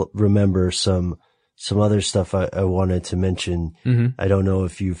remember some other stuff I wanted to mention. I don't know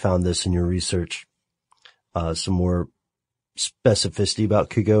if you found this in your research, some more specificity about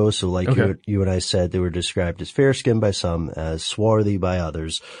Kagou. So like you and I said, they were described as fair-skinned by some, as swarthy by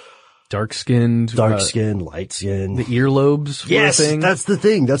others. Dark-skinned, light-skinned. The earlobes were a thing. That's the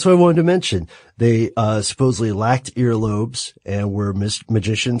thing. That's what I wanted to mention. They supposedly lacked earlobes and were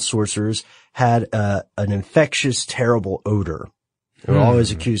magicians, sorcerers, had an infectious, terrible odor. They were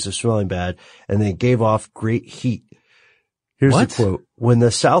always accused of smelling bad, and they gave off great heat. Here's the quote. When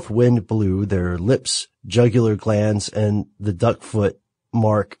the south wind blew, their lips, jugular glands, and the duck foot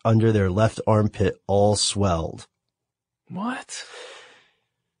mark under their left armpit all swelled. What?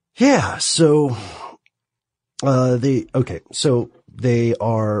 Yeah, so they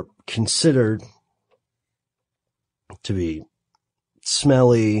are considered to be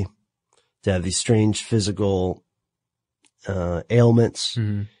smelly, to have these strange physical ailments,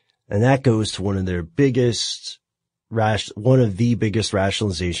 and that goes to one of the biggest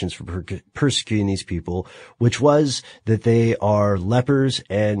rationalizations for persecuting these people, which was that they are lepers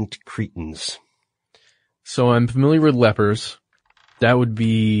and cretins. So I'm familiar with lepers. That would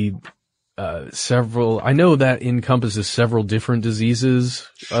be I know that encompasses several different diseases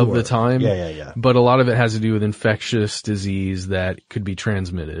of the time. Yeah. But a lot of it has to do with infectious disease that could be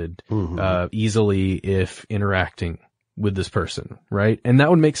transmitted easily if interacting with this person, right? And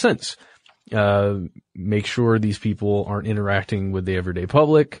that would make sense. Make sure these people aren't interacting with the everyday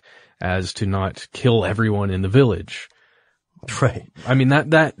public as to not kill everyone in the village. Right. I mean,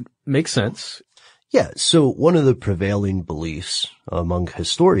 that makes sense. Yeah, so one of the prevailing beliefs among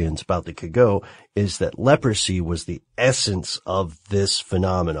historians about the Kagou is that leprosy was the essence of this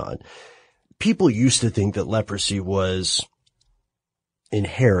phenomenon. People used to think that leprosy was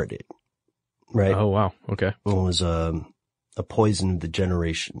inherited, right? Oh, wow. Okay. It was a poison of the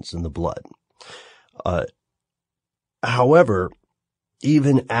generations in the blood. However,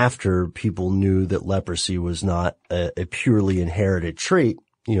 even after people knew that leprosy was not a purely inherited trait,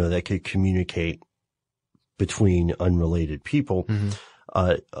 that could communicate between unrelated people,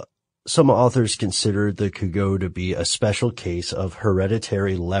 some authors considered the Kagou to be a special case of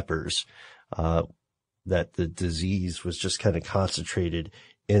hereditary lepers, that the disease was just kind of concentrated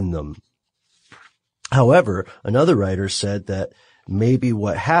in them. However, another writer said that maybe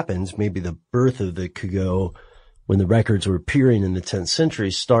the birth of the Kagou, when the records were appearing in the 10th century,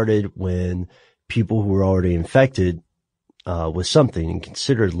 started when people who were already infected with something and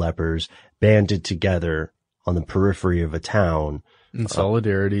considered lepers banded together on the periphery of a town in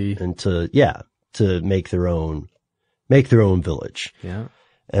solidarity and to make their own village. Yeah.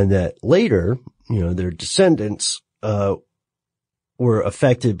 And that later, their descendants were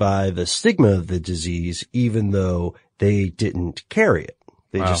affected by the stigma of the disease, even though they didn't carry it,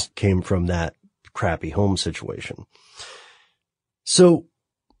 They Wow. just came from that crappy home situation. So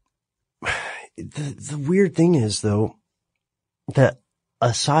the weird thing is, though, that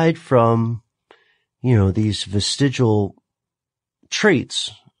aside from, these vestigial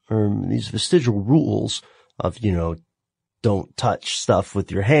traits or these vestigial rules of, don't touch stuff with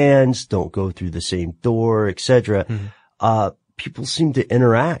your hands, don't go through the same door, etc., people seem to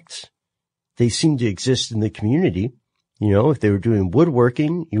interact. They seem to exist in the community. If they were doing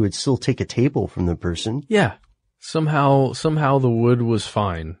woodworking, you would still take a table from the person. Yeah. Somehow the wood was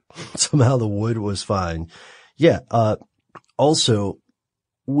fine. Somehow the wood was fine. Yeah. Also,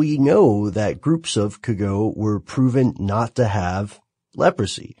 we know that groups of Kago were proven not to have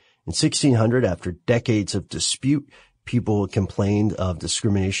leprosy. In 1600, after decades of dispute, people complained of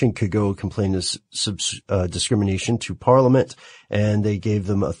discrimination. Kago complained of discrimination to Parliament, and they gave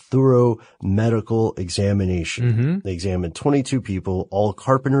them a thorough medical examination. They examined 22 people, all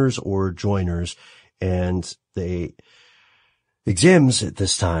carpenters or joiners, and the exams at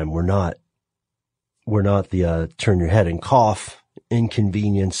this time were not the turn your head and cough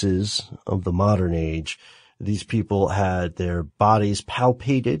inconveniences of the modern age. These people had their bodies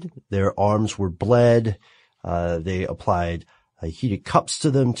palpated, their arms were bled, they applied heated cups to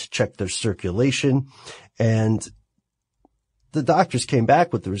them to check their circulation, and the doctors came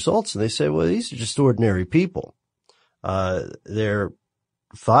back with the results and they said, well, these are just ordinary people. They're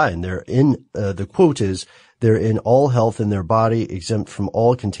fine. They're in, the quote is, they're in all health in their body, exempt from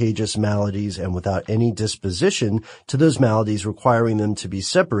all contagious maladies and without any disposition to those maladies requiring them to be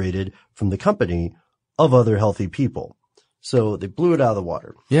separated from the company of other healthy people. So they blew it out of the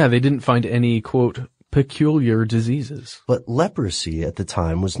water. Yeah, they didn't find any, quote, peculiar diseases. But leprosy at the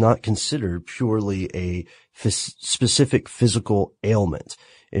time was not considered purely a specific physical ailment.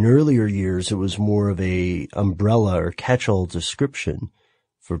 In earlier years, it was more of a umbrella or catch-all description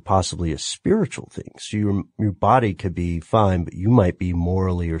for possibly a spiritual thing. So your body could be fine, but you might be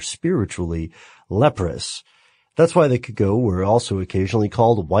morally or spiritually leprous. That's why the Kago were also occasionally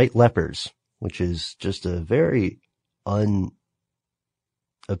called white lepers, which is just a very unappealing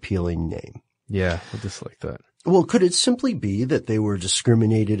name. Yeah, I dislike that. Well, could it simply be that they were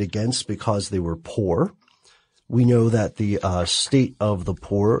discriminated against because they were poor? We know that the state of the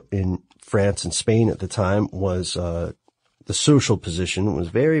poor in France and Spain at the time was the social position was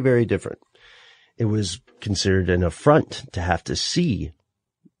very, very different. It was considered an affront to have to see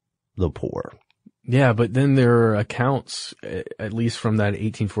the poor. Yeah, but then there are accounts, at least from that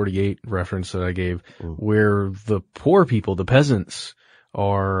 1848 reference that I gave, where the poor people, the peasants,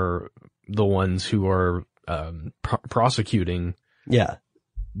 are the ones who are prosecuting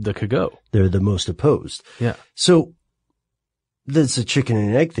the Kago. They're the most opposed. Yeah. So that's a chicken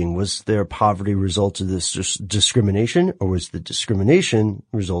and egg thing. Was their poverty a result of this discrimination, or was the discrimination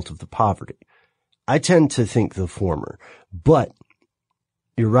a result of the poverty? I tend to think the former, but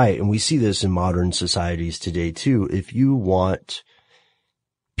you're right. And we see this in modern societies today too. If you want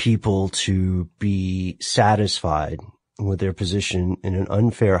people to be satisfied with their position in an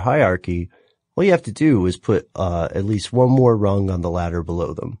unfair hierarchy, all you have to do is put at least one more rung on the ladder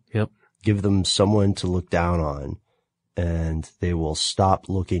below them. Yep. Give them someone to look down on, and they will stop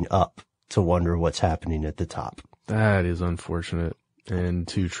looking up to wonder what's happening at the top. That is unfortunate and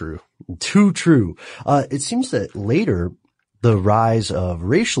too true. Too true. It seems that later, the rise of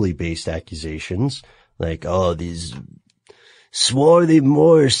racially based accusations, like, oh, these swarthy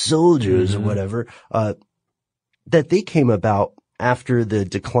Moorish soldiers or whatever, that they came about after the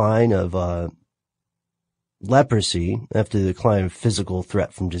decline of leprosy, after the decline of physical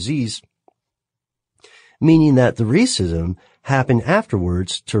threat from disease, meaning that the racism happened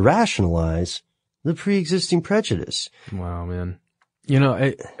afterwards to rationalize the pre-existing prejudice. Wow, man.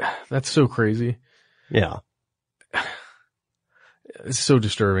 That's so crazy. Yeah. It's so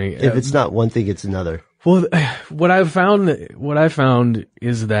disturbing. If it's not one thing, it's another. Well, what I found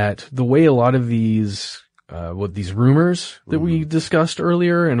is that the way a lot of these rumors that we discussed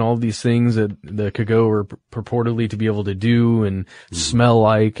earlier and all these things that the Kago were purportedly to be able to do and smell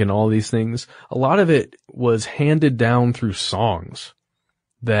like and all these things, a lot of it was handed down through songs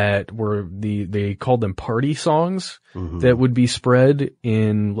that were they called them party songs that would be spread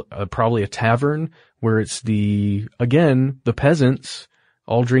in probably a tavern where it's the peasants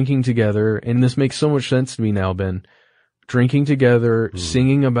all drinking together. And this makes so much sense to me now, Ben. Drinking together,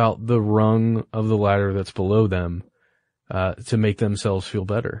 singing about the rung of the ladder that's below them, to make themselves feel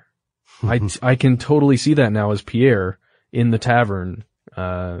better. I can totally see that now as Pierre in the tavern.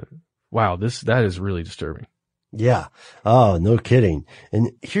 Wow, that is really disturbing. Yeah. Oh, no kidding.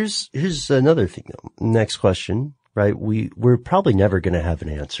 And here's another thing though. Next question. right? We're probably never going to have an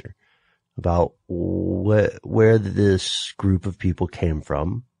answer about where this group of people came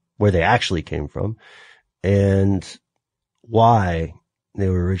from, where they actually came from, and why they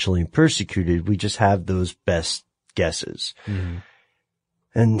were originally persecuted. We just have those best guesses. Mm-hmm.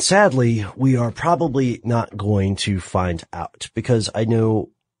 And sadly, we are probably not going to find out, because I know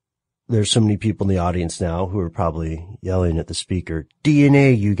there's so many people in the audience now who are probably yelling at the speaker,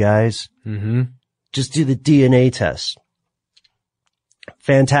 DNA, you guys. Mm-hmm. Just do the DNA test.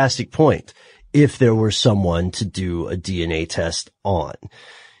 Fantastic point. If there were someone to do a DNA test on,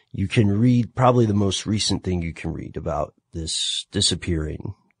 you can read probably the most recent thing you can read about this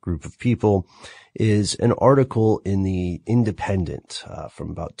disappearing group of people is an article in the Independent from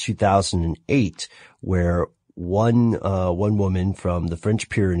about 2008, where one woman from the French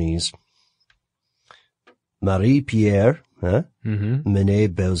Pyrenees, Marie-Pierre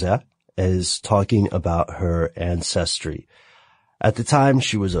Menet-Bauza, is talking about her ancestry. At the time,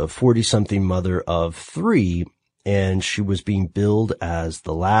 she was a 40-something mother of 3, and she was being billed as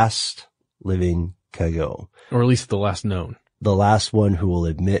the last living Cagot. Or at least the last known. The last one who will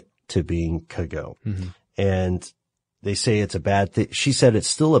admit to being Cagot. Mm-hmm. And they say it's a bad thing. She said it's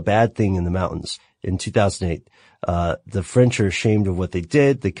still a bad thing in the mountains. In 2008, the French are ashamed of what they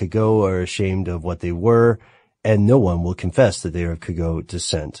did. The Cagot are ashamed of what they were, and no one will confess that they are of Cagot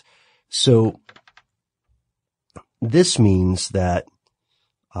descent. So this means that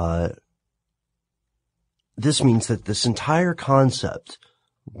this entire concept,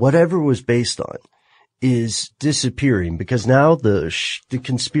 whatever it was based on, is disappearing, because now the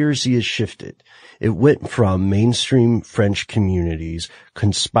conspiracy has shifted. It went from mainstream French communities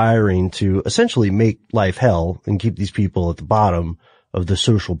conspiring to essentially make life hell and keep these people at the bottom of the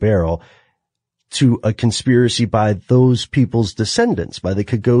social barrel, to a conspiracy by those people's descendants, by the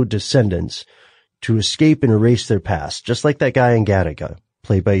Cagot descendants, to escape and erase their past, just like that guy in Gattaca,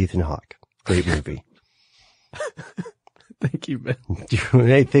 played by Ethan Hawke. Great movie. Thank you, Ben.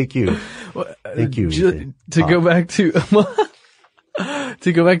 Hey, thank you. Thank you. To go back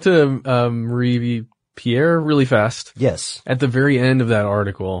to Marie Pierre really fast. Yes. At the very end of that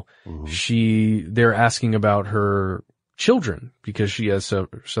article, they're asking about her children, because she has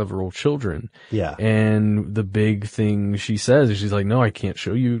several children. Yeah. And the big thing she says is, she's like, no, I can't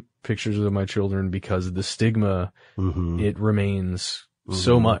show you pictures of my children because of the stigma. It remains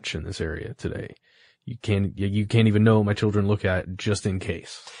so much in this area today. You can't even know what my children look at, just in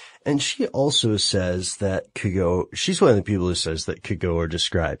case. And she also says that Cagot, she's one of the people who says that Cagot are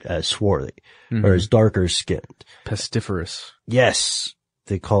described as swarthy, or as darker skinned. Pestiferous. Yes.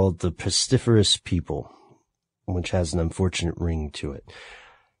 They called the pestiferous people, which has an unfortunate ring to it.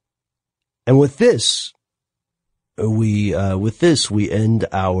 And with this, we end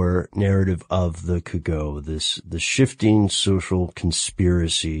our narrative of the Cagot, the shifting social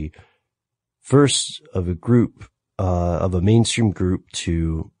conspiracy, first of a group, of a mainstream group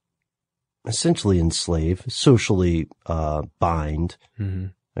to essentially enslave, socially, bind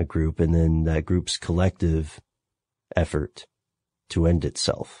a group, and then that group's collective effort to end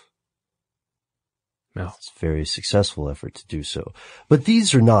itself. No. It's a very successful effort to do so. But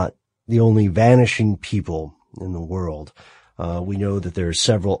these are not the only vanishing people in the world. We know that there are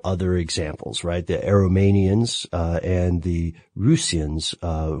several other examples, right? The Aromanians and the Rusians,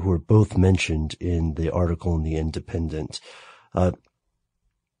 who are both mentioned in the article in the Independent.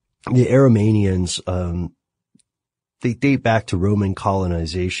 The Aromanians, they date back to Roman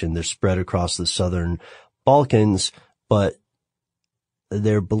colonization. They're spread across the southern Balkans, but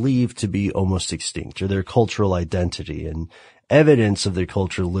they're believed to be almost extinct, or their cultural identity, and evidence of their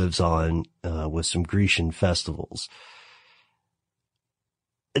culture lives on with some Grecian festivals.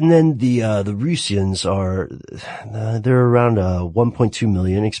 And then the Rusians they're around 1.2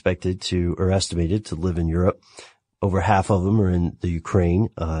 million expected to, or estimated to, live in Europe. Over half of them are in the Ukraine.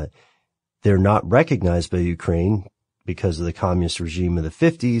 They're not recognized by Ukraine because of the communist regime of the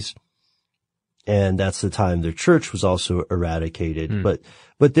 50s. And that's the time their church was also eradicated. But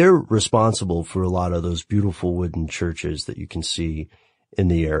they're responsible for a lot of those beautiful wooden churches that you can see in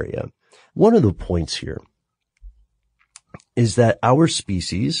the area. One of the points here is that our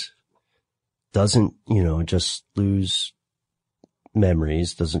species doesn't, just lose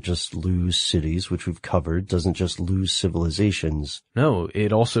memories, doesn't just lose cities, which we've covered, doesn't just lose civilizations. No,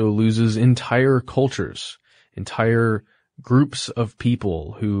 it also loses entire cultures, entire groups of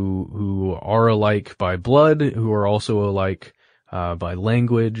people who are alike by blood, who are also alike by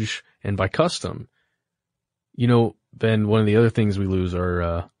language and by custom. Ben, one of the other things we lose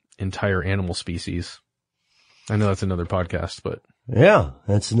are entire animal species. I know that's another podcast, but yeah,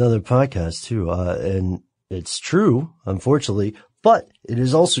 that's another podcast too. And It's true, unfortunately, but it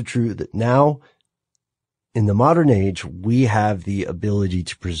is also true that now in the modern age, we have the ability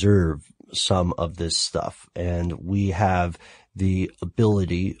to preserve some of this stuff, and we have the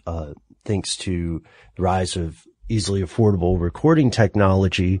ability, thanks to the rise of easily affordable recording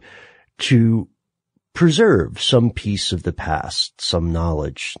technology, to preserve some piece of the past, some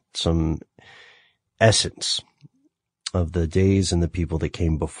knowledge, some essence of the days and the people that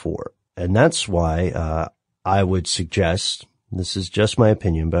came before. And that's why I would suggest, this is just my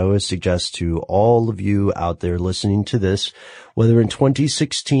opinion, but I would suggest to all of you out there listening to this, whether in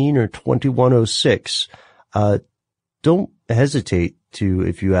 2016 or 2106, don't hesitate to,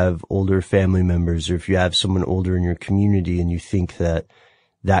 if you have older family members or if you have someone older in your community and you think that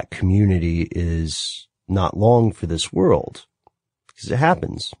that community is not long for this world, because it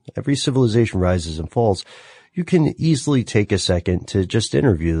happens. Every civilization rises and falls. You can easily take a second to just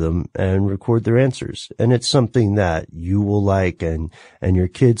interview them and record their answers. And it's something that you will like and your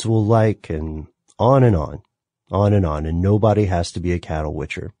kids will like, and on and on, on and on. And nobody has to be a cattle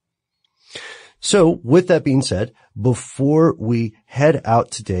witcher. So with that being said, before we head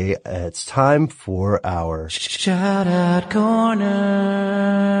out today, it's time for our Shout Out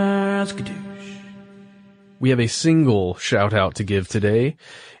Corner. We have a single shout out to give today.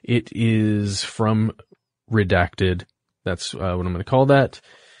 It is from Redacted. That's what I'm going to call that.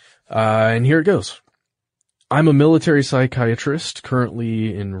 And here it goes. I'm a military psychiatrist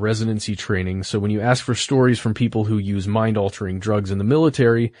currently in residency training, so when you ask for stories from people who use mind-altering drugs in the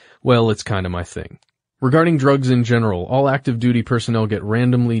military, well, it's kind of my thing. Regarding drugs in general, all active duty personnel get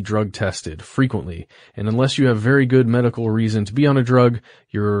randomly drug tested frequently, and unless you have very good medical reason to be on a drug,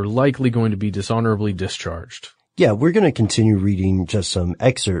 you're likely going to be dishonorably discharged. Yeah, we're going to continue reading just some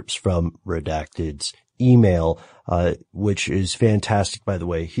excerpts from Redacted's email, which is fantastic, by the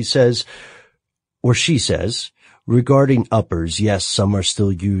way. He says, or she says, regarding uppers, yes, some are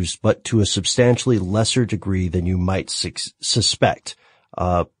still used, but to a substantially lesser degree than you might suspect.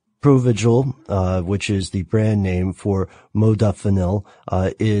 Provigil, which is the brand name for modafinil,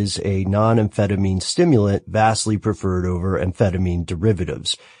 is a non-amphetamine stimulant vastly preferred over amphetamine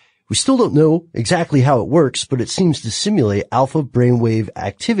derivatives. We still don't know exactly how it works, but it seems to simulate alpha brainwave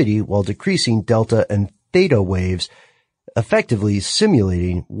activity while decreasing delta and theta waves, effectively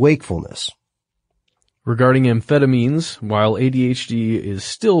simulating wakefulness. Regarding amphetamines, while ADHD is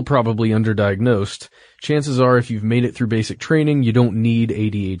still probably underdiagnosed, chances are if you've made it through basic training, you don't need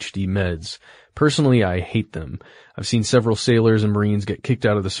ADHD meds. Personally, I hate them. I've seen several sailors and Marines get kicked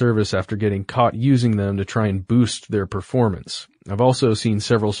out of the service after getting caught using them to try and boost their performance. I've also seen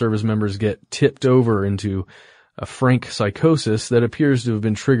several service members get tipped over into a frank psychosis that appears to have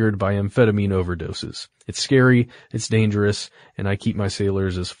been triggered by amphetamine overdoses. It's scary, it's dangerous, and I keep my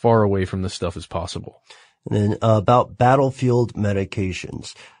sailors as far away from this stuff as possible. And then about battlefield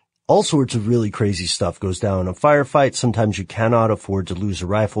medications. All sorts of really crazy stuff goes down in a firefight. Sometimes you cannot afford to lose a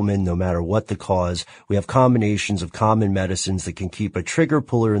rifleman no matter what the cause. We have combinations of common medicines that can keep a trigger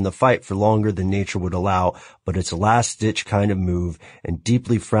puller in the fight for longer than nature would allow, but it's a last-ditch kind of move and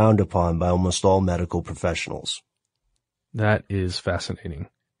deeply frowned upon by almost all medical professionals. That is fascinating,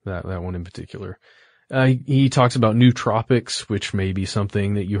 that one in particular. He talks about nootropics, which may be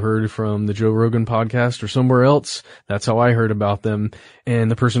something that you heard from the Joe Rogan podcast or somewhere else. That's how I heard about them.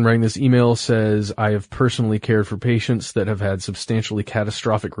 And the person writing this email says, I have personally cared for patients that have had substantially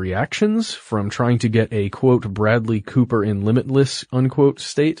catastrophic reactions from trying to get a, quote, Bradley Cooper in Limitless, unquote,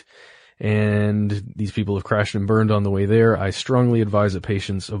 state. And these people have crashed and burned on the way there. I strongly advise that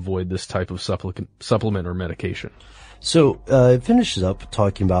patients avoid this type of supplement or medication. So it finishes up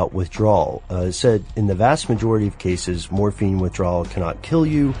talking about withdrawal. It said, in the vast majority of cases, morphine withdrawal cannot kill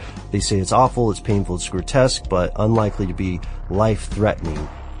you. They say it's awful, it's painful, it's grotesque, but unlikely to be life-threatening.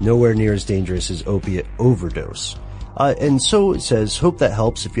 Nowhere near as dangerous as opiate overdose. And so it says, hope that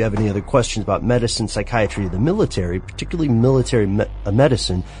helps. If you have any other questions about medicine, psychiatry, or the military, particularly military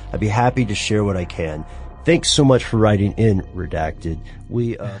medicine, I'd be happy to share what I can. Thanks so much for writing in, Redacted.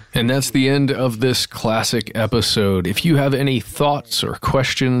 And that's the end of this classic episode. If you have any thoughts or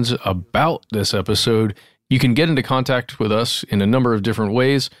questions about this episode, you can get into contact with us in a number of different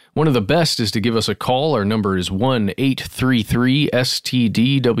ways. One of the best is to give us a call. Our number is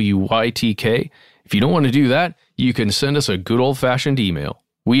 1-833-STDWYTK. If you don't want to do that, you can send us a good old-fashioned email.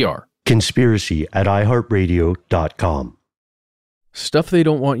 We are conspiracy@iheartradio.com. Stuff They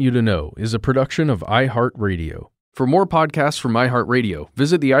Don't Want You to Know is a production of iHeartRadio. For more podcasts from iHeartRadio,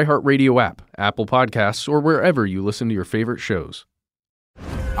 visit the iHeartRadio app, Apple Podcasts, or wherever you listen to your favorite shows.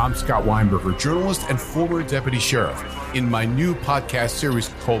 I'm Scott Weinberger, journalist and former deputy sheriff. In my new podcast series,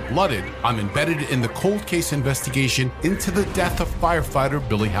 Cold Blooded, I'm embedded in the cold case investigation into the death of firefighter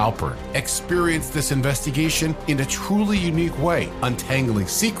Billy Halpern. Experience this investigation in a truly unique way, untangling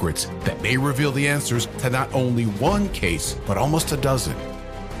secrets that may reveal the answers to not only one case, but almost a dozen.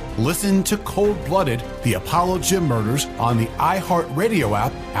 Listen to Cold Blooded, the Apollo Gym Murders on the iHeartRadio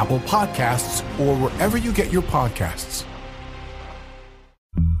app, Apple Podcasts, or wherever you get your podcasts.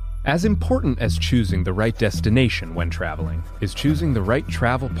 As important as choosing the right destination when traveling is choosing the right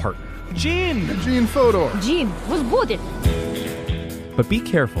travel partner. Gene Fodor. Gene, was good. But be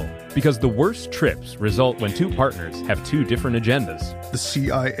careful, because the worst trips result when two partners have two different agendas. The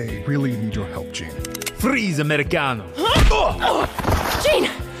CIA really need your help, Gene. Freeze, Americano.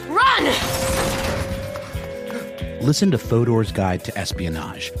 Gene, run! Listen to Fodor's Guide to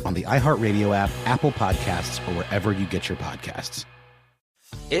Espionage on the iHeartRadio app, Apple Podcasts, or wherever you get your podcasts.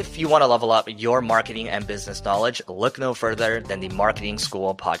 If you want to level up your marketing and business knowledge, look no further than the Marketing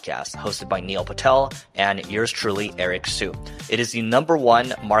School podcast, hosted by Neil Patel and yours truly, Eric Su. It is the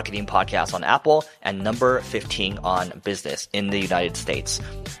 #1 marketing podcast on Apple and number 15 on business in the United States.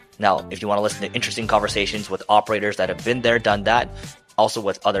 Now, if you want to listen to interesting conversations with operators that have been there, done that, also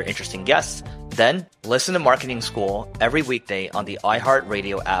with other interesting guests, then listen to Marketing School every weekday on the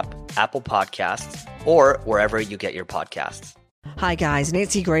iHeartRadio app, Apple Podcasts, or wherever you get your podcasts. Hi guys,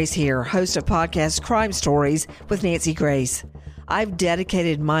 Nancy Grace here, host of podcast Crime Stories with Nancy Grace. I've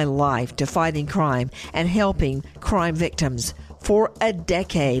dedicated my life to fighting crime and helping crime victims. For a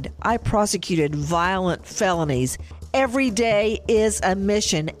decade, I prosecuted violent felonies. Every day is a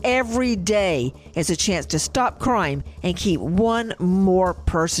mission. Every day is a chance to stop crime and keep one more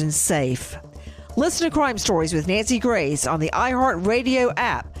person safe. Listen to Crime Stories with Nancy Grace on the iHeartRadio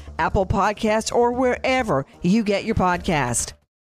app, Apple Podcasts, or wherever you get your podcast.